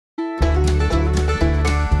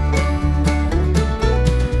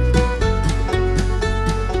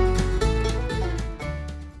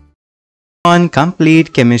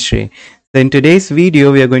Chemazon-Complete Chemistry. So in today's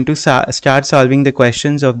video, we are going to start solving the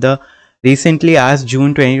questions of the recently asked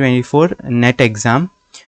June 2024 NET exam.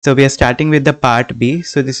 So we are starting with the part B.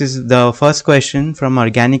 So this is the first question from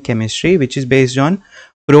organic chemistry, which is based on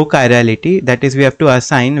prochirality. That is, we have to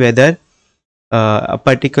assign whether a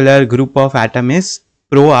particular group of atom is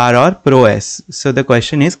pro-R or pro-S. So the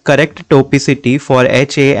question is, correct topicity for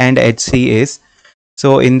HA and HC is.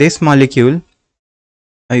 So in this molecule,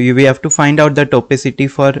 we have to find out the topicity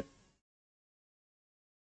for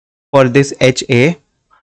this HA,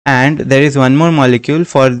 and there is one more molecule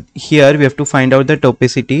for here. We have to find out the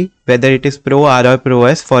topicity whether it is pro-R or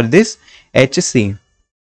pro-S for this HC.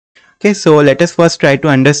 Okay, so let us first try to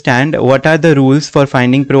understand what are the rules for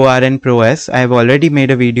finding pro-R and pro-S. I have already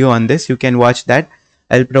made a video on this. You can watch that.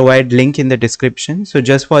 I'll provide link in the description. So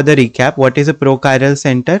just for the recap, what is a prochiral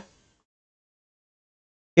center?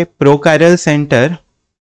 Okay, prochiral center.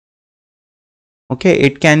 Okay,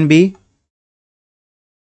 it can be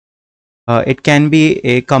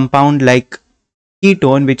a compound like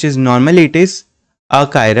ketone, which is normally it is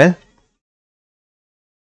achiral.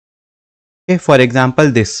 Okay, for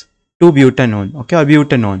example, this 2-butanone, okay, or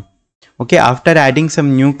butanone. Okay, after adding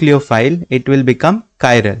some nucleophile, it will become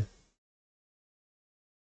chiral.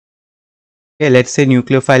 Okay, let's say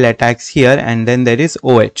nucleophile attacks here, and then there is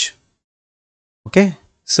OH. Okay,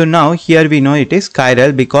 so now here we know it is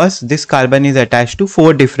chiral because this carbon is attached to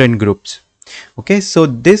 4 different groups. Okay, so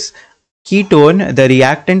this ketone, the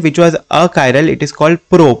reactant which was achiral, it is called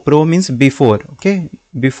pro. Pro means before. Okay,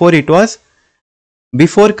 before it was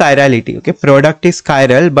before chirality. Okay, product is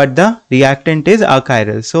chiral but the reactant is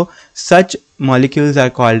achiral. So such molecules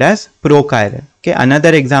are called as prochiral. Okay,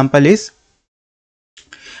 another example is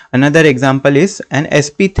an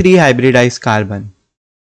sp3 hybridized carbon.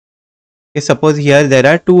 Okay, suppose here there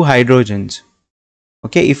are 2 hydrogens.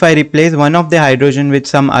 Okay, if I replace one of the hydrogen with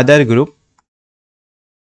some other group,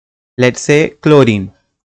 let's say chlorine.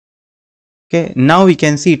 Okay, now we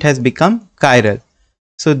can see it has become chiral.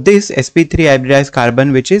 So this sp3 hybridized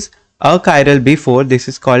carbon, which is achiral before, this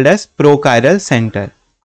is called as prochiral center.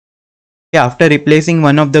 Okay, after replacing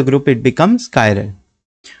one of the group, it becomes chiral.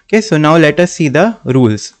 Okay, so now let us see the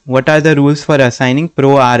rules. What are the rules for assigning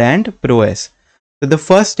pro-R and pro-S? So the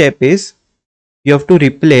first step is you have to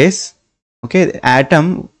replace, okay,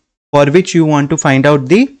 atom for which you want to find out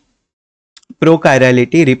the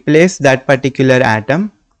prochirality. Replace that particular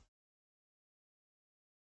atom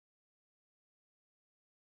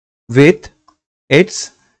with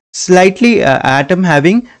its slightly atom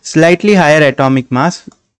having slightly higher atomic mass.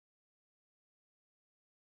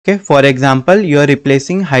 Okay, for example, you are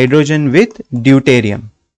replacing hydrogen with deuterium.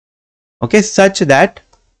 Okay, such that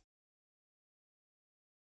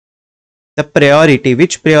the priority,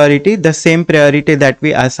 which priority? The same priority that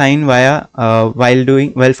we assign via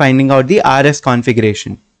while finding out the RS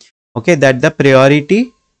configuration. Okay, that the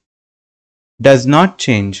priority does not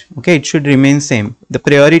change. Okay, it should remain same. The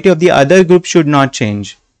priority of the other group should not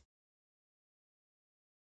change.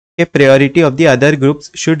 Okay, priority of the other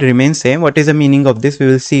groups should remain same. What is the meaning of this? We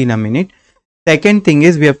will see in a minute. Second thing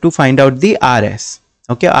is we have to find out the RS.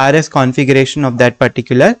 Okay, RS configuration of that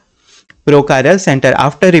particular prochiral center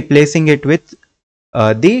after replacing it with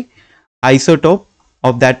the isotope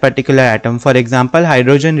of that particular atom. For example,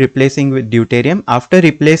 hydrogen replacing with deuterium. After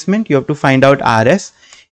replacement, you have to find out RS.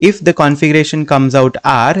 If the configuration comes out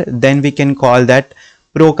R, then we can call that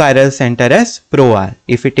prochiral center as pro-R.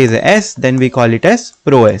 If it is S, then we call it as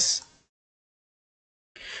pro-S.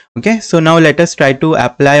 Okay, so now let us try to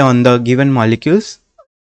apply on the given molecules.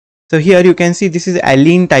 So here you can see this is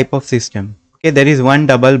alene type of system. Okay, there is one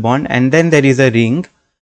double bond and then there is a ring,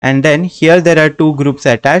 and then here there are 2 groups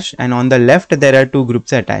attached, and on the left there are 2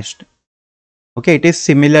 groups attached. Okay, it is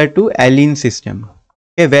similar to alene system.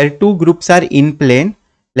 Okay, where 2 groups are in plane,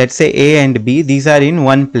 let's say A and B, these are in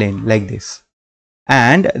one plane like this,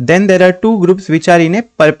 and then there are 2 groups which are in a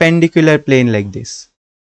perpendicular plane like this.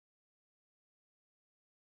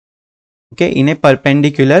 Okay, in a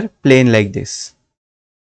perpendicular plane like this.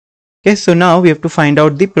 Okay, so now we have to find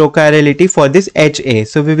out the prochirality for this HA.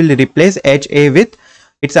 So we will replace HA with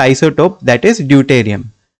its isotope, that is deuterium.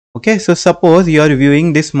 Okay, so suppose you are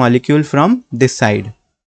viewing this molecule from this side.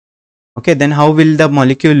 Okay, then how will the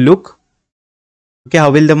molecule look? Okay, how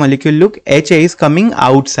will the molecule look? HA is coming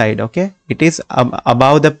outside. Okay, it is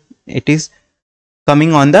above the, it is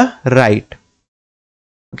coming on the right.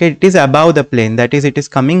 Okay, it is above the plane, that is it is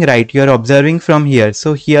coming right. You are observing from here.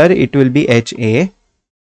 So here it will be HA.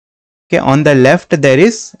 Okay, on the left there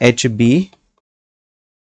is HB.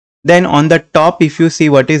 Then on the top, if you see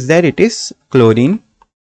what is there, it is chlorine.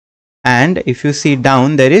 and if you see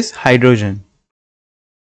down, there is hydrogen.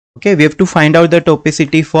 Okay, we have to find out the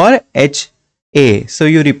topicity for HA. So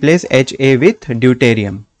you replace HA with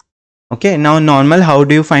deuterium. Okay, now normal, how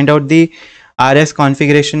do you find out the RS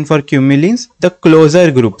configuration for cumulines? The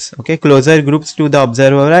closer groups. Okay, closer groups to the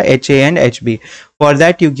observer are HA and HB. For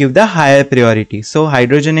that you give the higher priority. So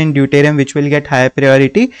hydrogen and deuterium, which will get higher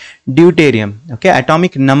priority? Deuterium. Okay,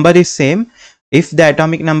 atomic number is same. If the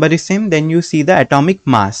atomic number is same, then you see the atomic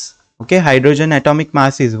mass. Okay, hydrogen atomic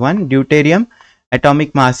mass is 1, deuterium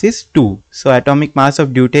atomic mass is 2. So atomic mass of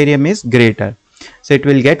deuterium is greater. So it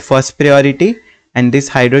will get first priority and this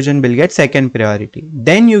hydrogen will get second priority.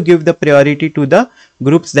 Then you give the priority to the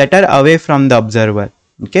groups that are away from the observer.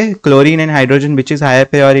 Okay, chlorine and hydrogen, which is higher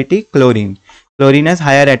priority? Chlorine. Chlorine has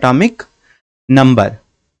higher atomic number.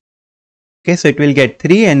 Okay, so it will get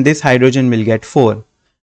 3 and this hydrogen will get 4.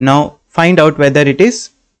 Now find out whether it is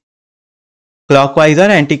clockwise or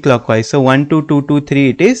anti-clockwise. So 1, 2, 2, 2, 3,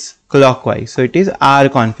 it is clockwise. So it is R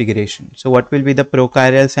configuration. So what will be the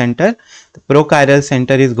prochiral center? The prochiral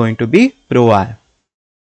center is going to be pro-R.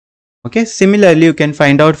 Okay, similarly you can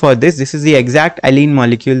find out for this. This is the exact alene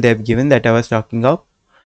molecule they have given that I was talking of.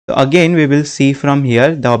 So again we will see from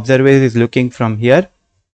here, the observer is looking from here.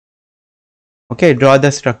 Okay, draw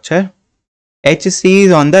the structure. HC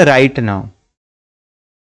is on the right now.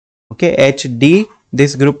 Okay, HD,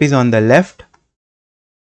 this group is on the left.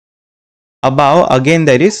 Above again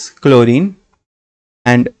there is chlorine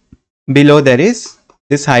and below there is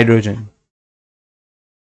this hydrogen.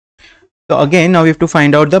 So again now we have to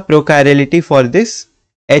find out the prochirality for this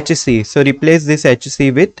HC. So replace this HC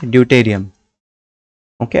with deuterium.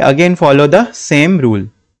 Okay, again follow the same rule.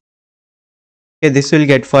 Okay, this will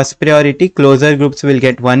get first priority, closer groups will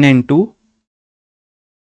get 1 and 2.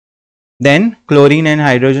 Then chlorine and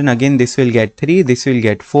hydrogen, again this will get 3, this will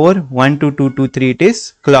get 4, 1, 2, 2, 2, 3, it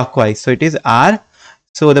is clockwise. So it is R.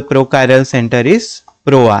 So the prochiral center is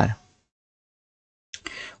pro-R.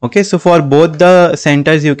 Okay, so for both the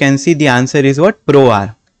centers you can see the answer is what?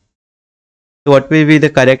 Pro-R. So what will be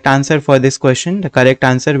the correct answer for this question? The correct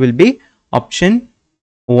answer will be option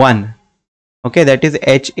 1. Okay, that is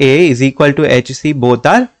HA is equal to HC, both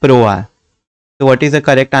are pro-R. So what is the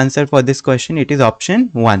correct answer for this question? It is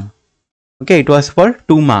option 1. Okay, it was for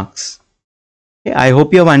 2 marks. Okay, I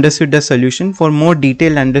hope you have understood the solution. For more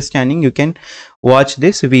detailed understanding, you can watch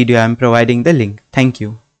this video. I am providing the link. Thank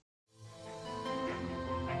you.